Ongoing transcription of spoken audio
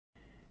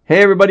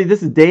Hey everybody,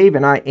 this is Dave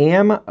and I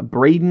am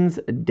Braden's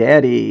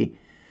daddy.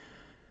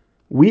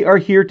 We are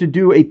here to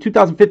do a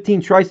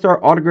 2015 Tristar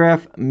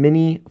Autograph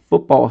Mini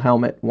Football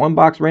Helmet. One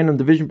box random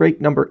division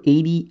break number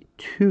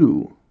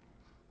 82.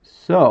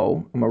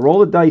 So, I'm going to roll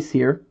the dice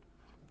here.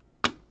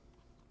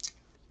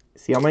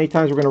 See how many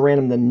times we're going to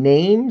random the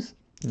names.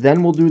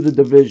 Then we'll do the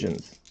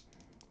divisions.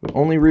 We'll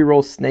only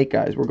re-roll Snake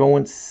Eyes. We're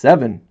going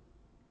 7.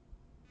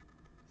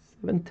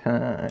 7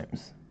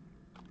 times.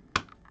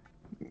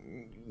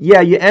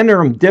 Yeah, you enter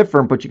them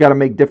different, but you got to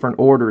make different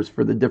orders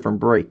for the different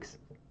breaks.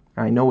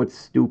 I know it's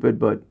stupid,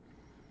 but...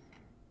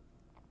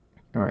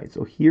 Alright,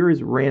 so here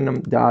is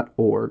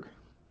random.org.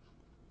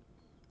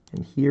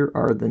 And here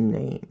are the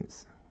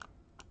names.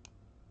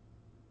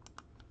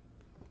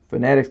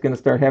 Fanatic's going to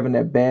start having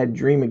that bad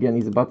dream again.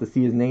 He's about to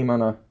see his name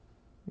on a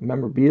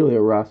memorabilia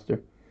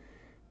roster.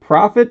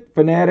 Prophet,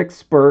 Fanatic,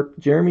 Spurk.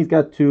 Jeremy's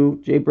got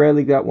 2. Jay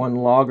Bradley got 1.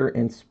 Logger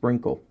and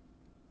Sprinkle.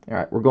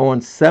 Alright, we're going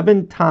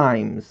 7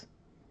 times.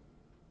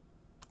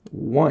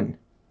 1,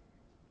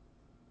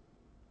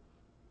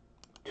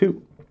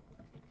 2,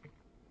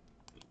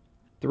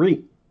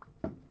 3,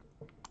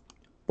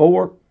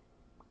 4,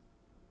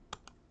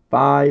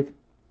 5,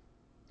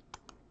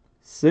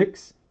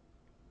 6,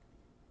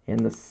 and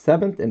the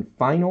 7th and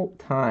final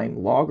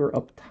time. Logger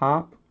up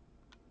top,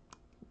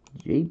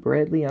 Jay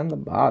Bradley on the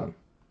bottom.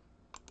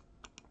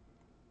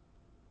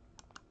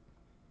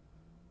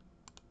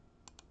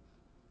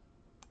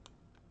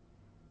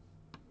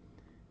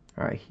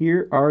 All right,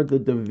 here are the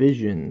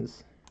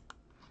divisions.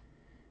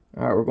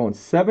 All right, we're going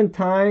 7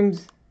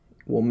 times.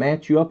 We'll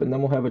match you up, and then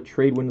we'll have a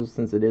trade window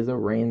since it is a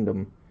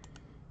random.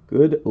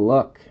 Good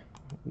luck.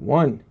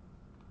 1,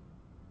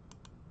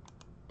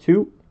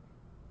 2,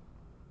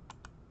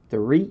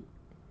 3,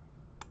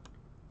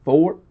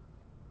 4,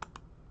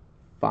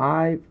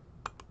 5,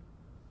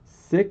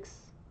 6,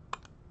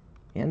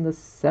 and the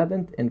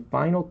 7th and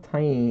final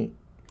time.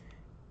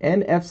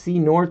 NFC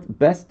North,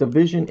 best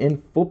division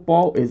in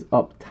football, is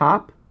up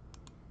top.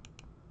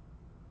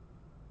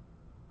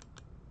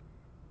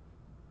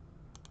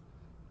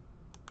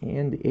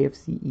 And the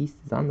AFC East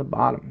is on the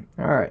bottom.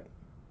 All right.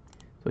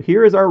 So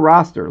here is our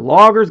roster.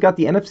 Logger's got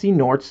the NFC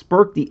North.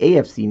 Spurk the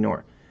AFC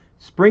North.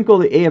 Sprinkle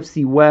the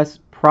AFC West.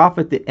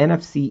 Prophet the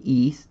NFC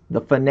East.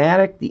 The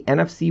Fanatic the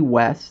NFC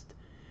West.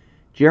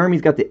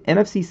 Jeremy's got the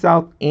NFC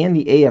South and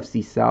the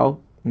AFC South.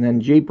 And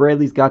then Jay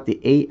Bradley's got the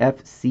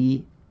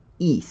AFC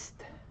East.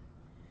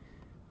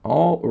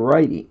 All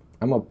righty.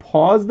 I'm going to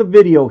pause the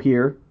video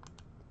here.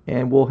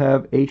 And we'll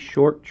have a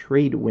short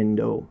trade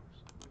window.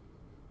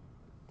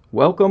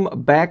 Welcome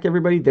back,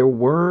 everybody. There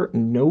were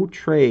no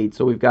trades.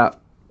 So we've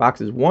got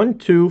boxes 1,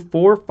 2,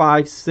 4,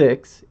 5,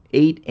 6,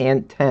 8,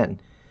 and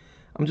 10.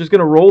 I'm just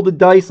going to roll the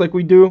dice like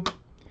we do.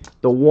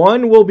 The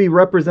 1 will be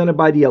represented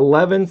by the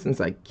 11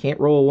 since I can't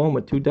roll alone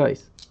with 2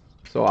 dice.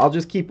 So I'll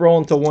just keep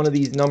rolling until one of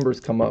these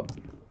numbers come up.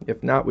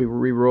 If not, we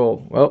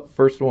re-roll. Well,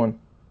 first one.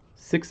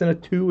 6 and a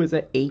 2 is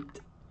an 8.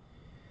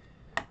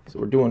 So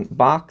we're doing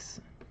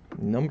box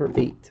number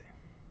 8.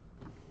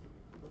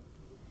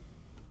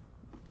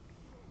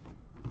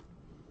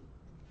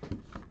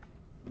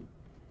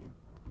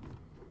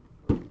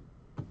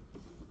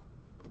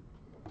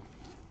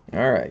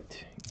 All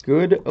right.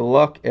 Good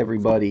luck,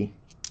 everybody.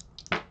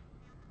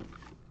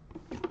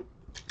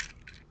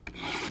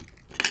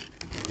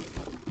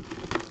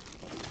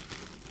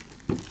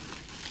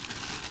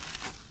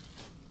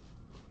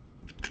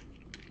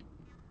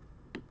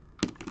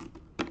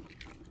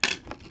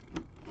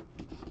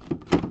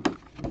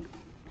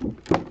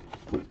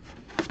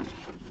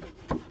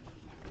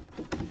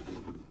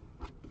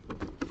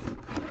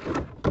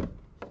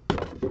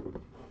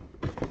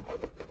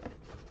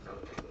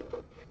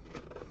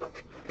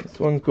 This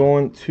one's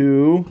going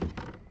to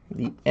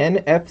the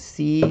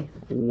NFC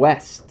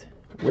West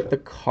with the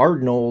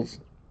Cardinals.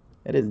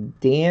 That is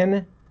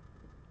Dan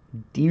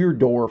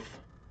Deerdorf.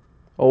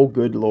 Oh,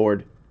 good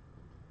Lord.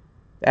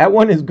 That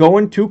one is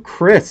going to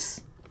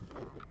Chris.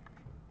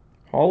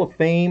 Hall of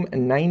Fame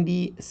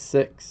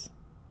 96.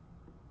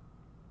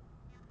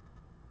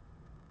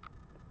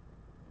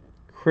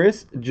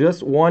 Chris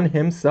just won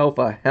himself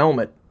a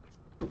helmet.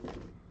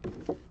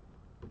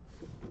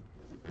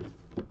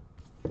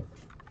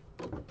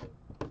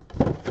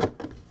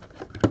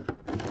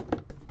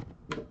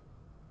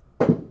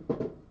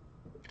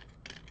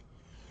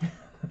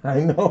 I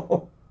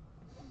know.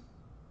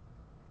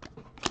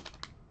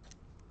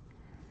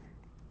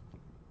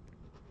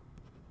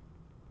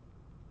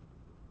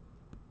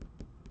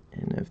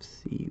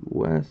 NFC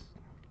West.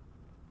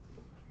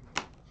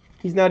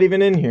 He's not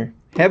even in here.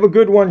 Have a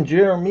good one,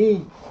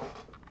 Jeremy.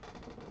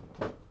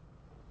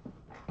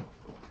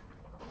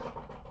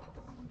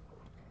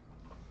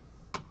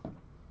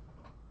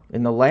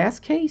 In the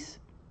last case?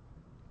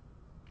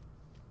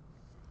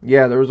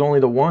 Yeah, there was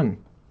only the 1.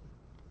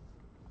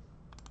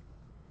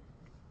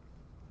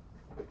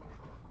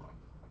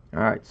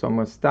 Alright, so I'm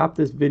going to stop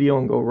this video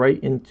and go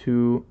right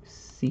into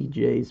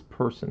CJ's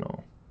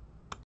personal.